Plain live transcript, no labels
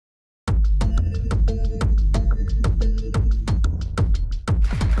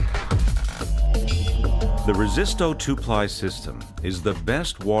The Resisto Two-ply system is the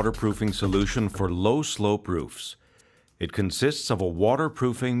best waterproofing solution for low-slope roofs. It consists of a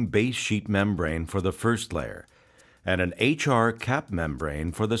waterproofing base sheet membrane for the first layer and an HR cap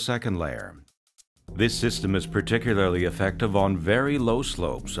membrane for the second layer. This system is particularly effective on very low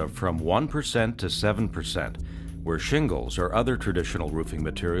slopes of from 1% to 7%, where shingles or other traditional roofing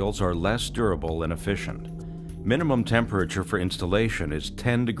materials are less durable and efficient. Minimum temperature for installation is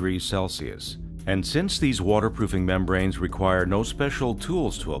 10 degrees Celsius. And since these waterproofing membranes require no special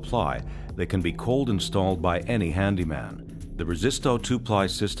tools to apply, they can be cold installed by any handyman. The Resisto Two-ply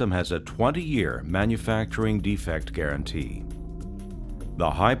system has a 20-year manufacturing defect guarantee.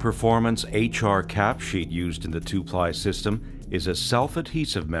 The high-performance HR cap sheet used in the two-ply system is a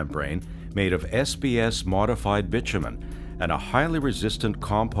self-adhesive membrane made of SBS modified bitumen and a highly resistant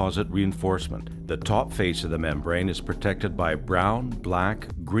composite reinforcement. The top face of the membrane is protected by brown, black,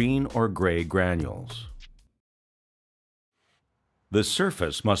 green, or gray granules. The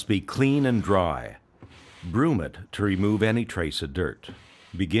surface must be clean and dry. Broom it to remove any trace of dirt.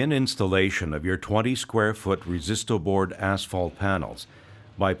 Begin installation of your 20 square foot Resistoboard asphalt panels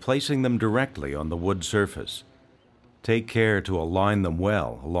by placing them directly on the wood surface. Take care to align them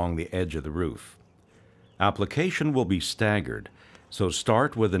well along the edge of the roof. Application will be staggered, so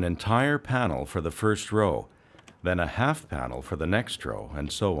start with an entire panel for the first row, then a half panel for the next row,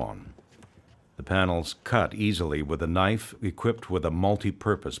 and so on. The panels cut easily with a knife equipped with a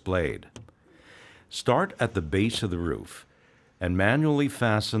multi-purpose blade. Start at the base of the roof and manually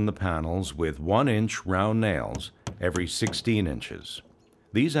fasten the panels with 1-inch round nails every 16 inches.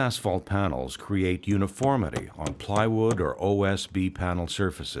 These asphalt panels create uniformity on plywood or OSB panel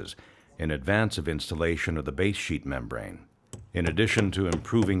surfaces in advance of installation of the base sheet membrane. In addition to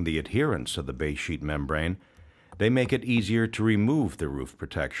improving the adherence of the base sheet membrane, they make it easier to remove the roof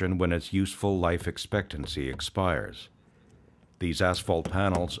protection when its useful life expectancy expires. These asphalt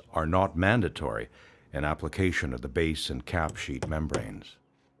panels are not mandatory in application of the base and cap sheet membranes.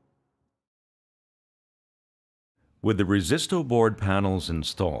 With the Resistoboard panels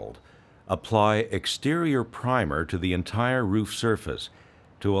installed, apply exterior primer to the entire roof surface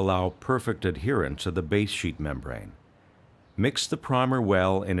to allow perfect adherence of the base sheet membrane. Mix the primer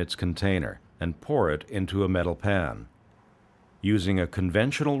well in its container and pour it into a metal pan. Using a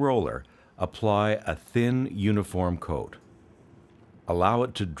conventional roller, apply a thin, uniform coat. Allow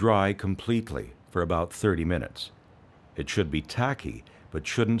it to dry completely for about 30 minutes. It should be tacky, but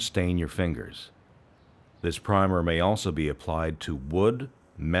shouldn't stain your fingers. This primer may also be applied to wood,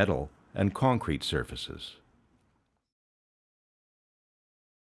 metal, and concrete surfaces.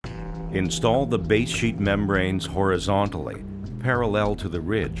 Install the base sheet membranes horizontally, parallel to the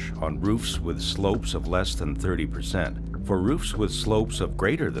ridge on roofs with slopes of less than 30%. For roofs with slopes of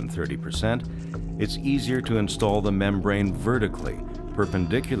greater than 30%, it's easier to install the membrane vertically,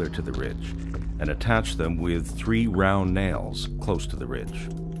 perpendicular to the ridge, and attach them with 3 round nails close to the ridge.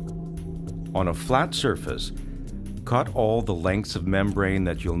 On a flat surface, cut all the lengths of membrane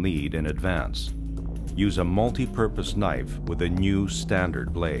that you'll need in advance. Use a multi-purpose knife with a new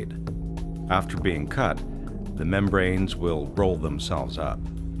standard blade. After being cut, the membranes will roll themselves up.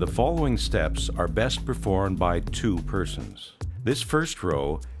 The following steps are best performed by 2 persons. This first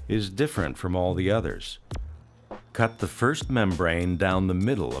row is different from all the others. Cut the first membrane down the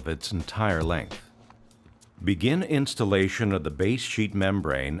middle of its entire length. Begin installation of the base sheet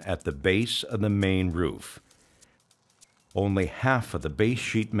membrane at the base of the main roof. Only half of the base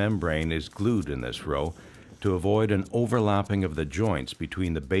sheet membrane is glued in this row to avoid an overlapping of the joints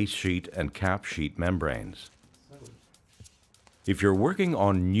between the base sheet and cap sheet membranes. If you're working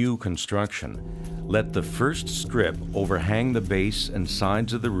on new construction, let the first strip overhang the base and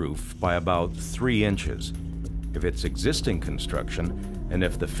sides of the roof by about 3 inches. If it's existing construction, and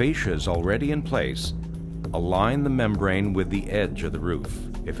if the fascia is already in place, align the membrane with the edge of the roof.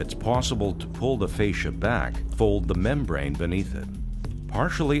 If it's possible to pull the fascia back, fold the membrane beneath it.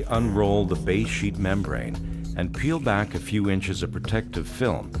 Partially unroll the base sheet membrane and peel back a few inches of protective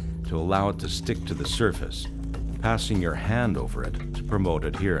film to allow it to stick to the surface, passing your hand over it to promote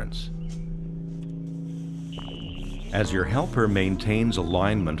adherence. As your helper maintains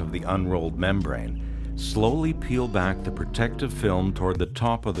alignment of the unrolled membrane, slowly peel back the protective film toward the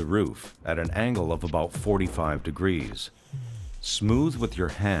top of the roof at an angle of about 45 degrees. Smooth with your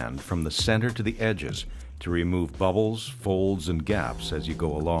hand from the center to the edges to remove bubbles, folds, and gaps as you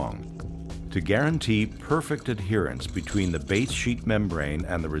go along. To guarantee perfect adherence between the base sheet membrane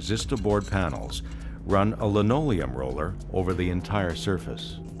and the Resistoboard panels, run a linoleum roller over the entire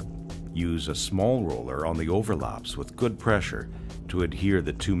surface. Use a small roller on the overlaps with good pressure to adhere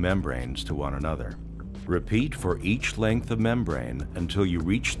the 2 membranes to one another. Repeat for each length of membrane until you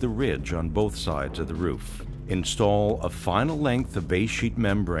reach the ridge on both sides of the roof. Install a final length of base sheet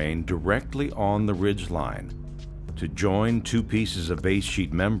membrane directly on the ridge line. To join two pieces of base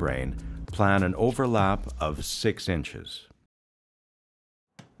sheet membrane, plan an overlap of 6 inches.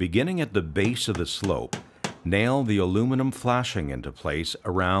 Beginning at the base of the slope, nail the aluminum flashing into place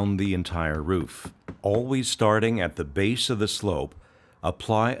around the entire roof. Always starting at the base of the slope,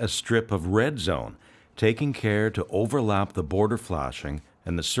 apply a strip of red zone, taking care to overlap the border flashing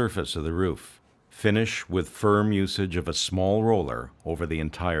and the surface of the roof. Finish with firm usage of a small roller over the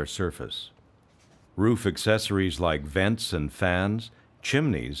entire surface. Roof accessories like vents and fans,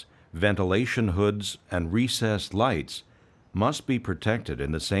 chimneys, ventilation hoods, and recessed lights must be protected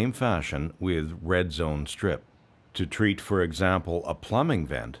in the same fashion with red zone strip. To treat, for example, a plumbing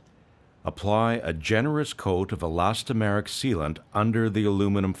vent, apply a generous coat of elastomeric sealant under the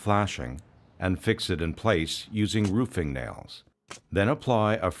aluminum flashing and fix it in place using roofing nails. Then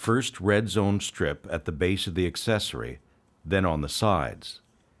apply a first red zone strip at the base of the accessory, then on the sides.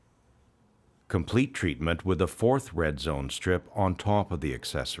 Complete treatment with a fourth red zone strip on top of the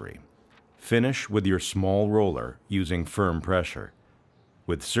accessory. Finish with your small roller using firm pressure.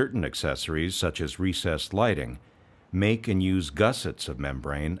 With certain accessories, such as recessed lighting, make and use gussets of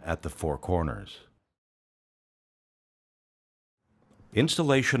membrane at the 4 corners.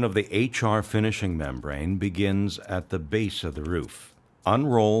 Installation of the HR finishing membrane begins at the base of the roof.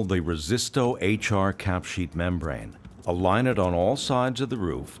 Unroll the Resisto HR cap sheet membrane. Align it on all sides of the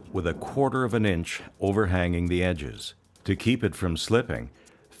roof with 1/4 inch overhanging the edges. To keep it from slipping,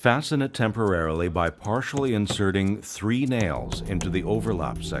 fasten it temporarily by partially inserting 3 nails into the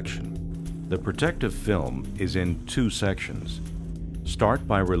overlap section. The protective film is in 2 sections. Start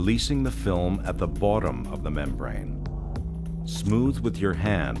by releasing the film at the bottom of the membrane. Smooth with your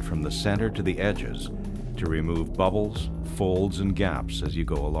hand from the center to the edges to remove bubbles, folds, and gaps as you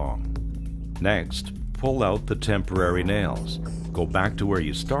go along. Next, pull out the temporary nails, go back to where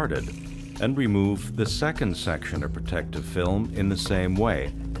you started, and remove the second section of protective film in the same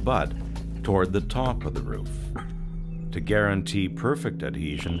way, but toward the top of the roof. To guarantee perfect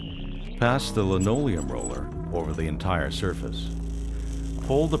adhesion, pass the linoleum roller over the entire surface.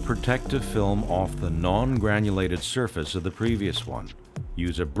 Pull the protective film off the non-granulated surface of the previous one.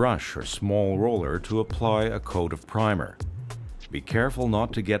 Use a brush or small roller to apply a coat of primer. Be careful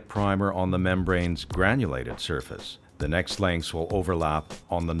not to get primer on the membrane's granulated surface. The next lengths will overlap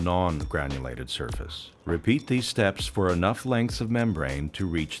on the non-granulated surface. Repeat these steps for enough lengths of membrane to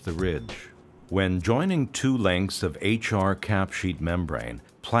reach the ridge. When joining 2 lengths of HR cap sheet membrane,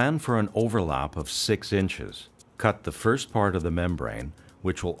 plan for an overlap of 6 inches. Cut the first part of the membrane,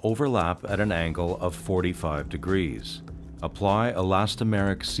 which will overlap at an angle of 45 degrees. Apply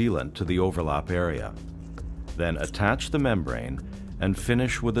elastomeric sealant to the overlap area. Then attach the membrane and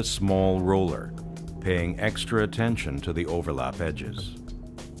finish with a small roller, paying extra attention to the overlap edges.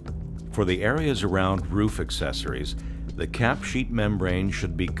 For the areas around roof accessories, the cap sheet membrane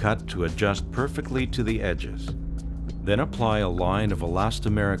should be cut to adjust perfectly to the edges. Then apply a line of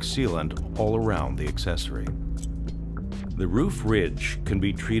elastomeric sealant all around the accessory. The roof ridge can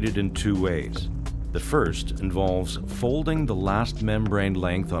be treated in 2 ways. The first involves folding the last membrane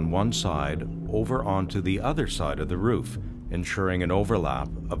length on one side over onto the other side of the roof, ensuring an overlap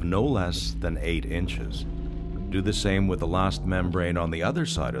of no less than 8 inches. Do the same with the last membrane on the other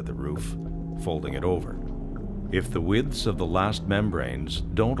side of the roof, folding it over. If the widths of the last membranes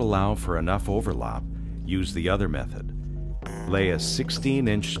don't allow for enough overlap, use the other method. Lay a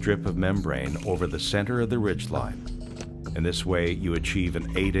 16-inch strip of membrane over the center of the ridgeline. In this way, you achieve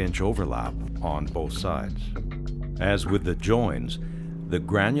an 8-inch overlap on both sides. As with the joins, the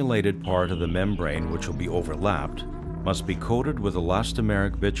granulated part of the membrane which will be overlapped must be coated with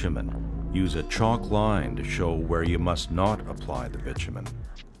elastomeric bitumen. Use a chalk line to show where you must not apply the bitumen.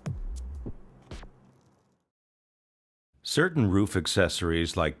 Certain roof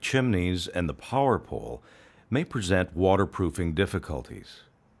accessories like chimneys and the power pole may present waterproofing difficulties.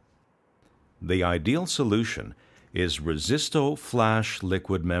 The ideal solution is Resisto Flash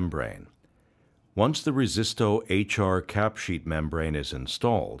Liquid Membrane. Once the Resisto HR cap sheet membrane is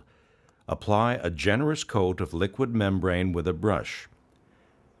installed, apply a generous coat of liquid membrane with a brush.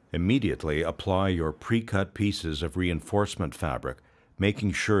 Immediately apply your pre-cut pieces of reinforcement fabric,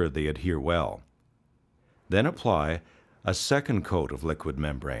 making sure they adhere well. Then apply a second coat of liquid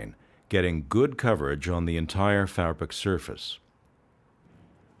membrane, getting good coverage on the entire fabric surface.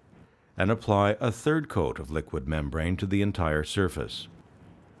 And apply a third coat of liquid membrane to the entire surface.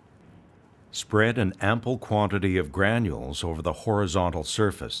 Spread an ample quantity of granules over the horizontal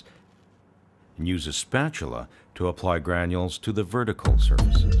surface, and use a spatula to apply granules to the vertical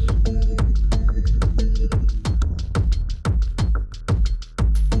surfaces.